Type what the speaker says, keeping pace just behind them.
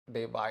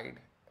divide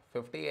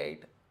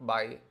 58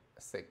 by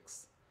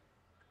 6.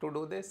 To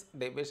do this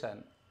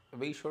division,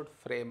 we should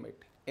frame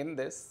it in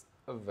this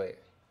way.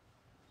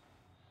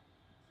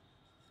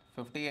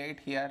 58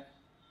 here,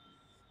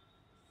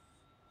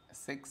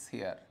 6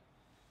 here.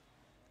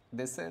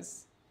 This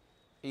is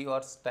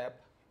your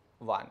step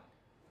 1.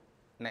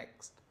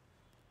 Next,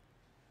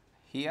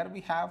 here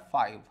we have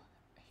 5,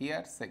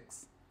 here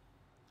 6.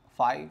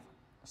 5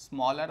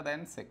 smaller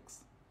than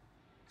 6.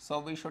 So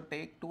we should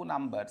take two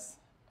numbers,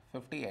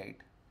 58.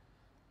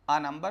 A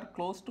number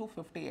close to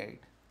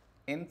 58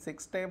 in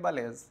 6 table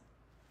is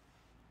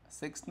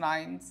 6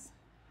 9s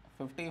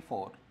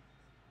 54.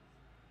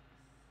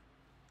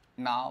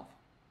 Now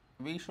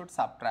we should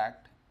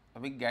subtract,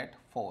 we get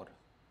 4.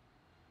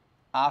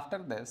 After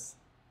this,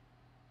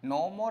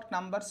 no more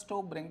numbers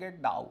to bring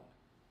it down.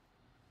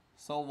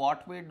 So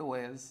what we do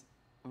is,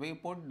 we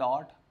put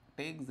dot,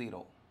 take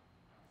 0.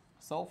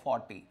 So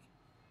 40.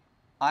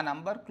 A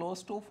number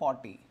close to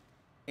 40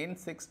 in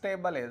 6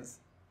 table is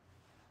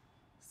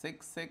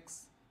 6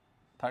 6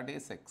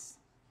 36.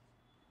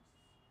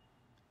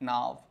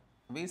 Now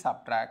we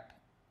subtract,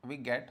 we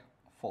get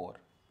 4.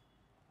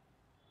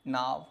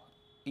 Now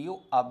you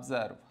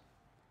observe,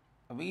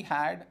 we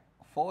had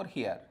 4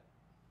 here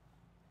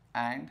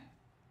and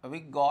we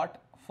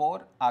got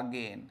 4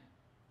 again.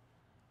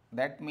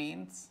 That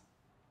means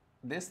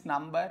this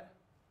number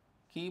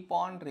keep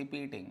on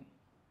repeating.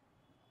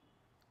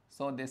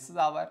 So this is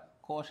our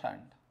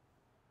quotient.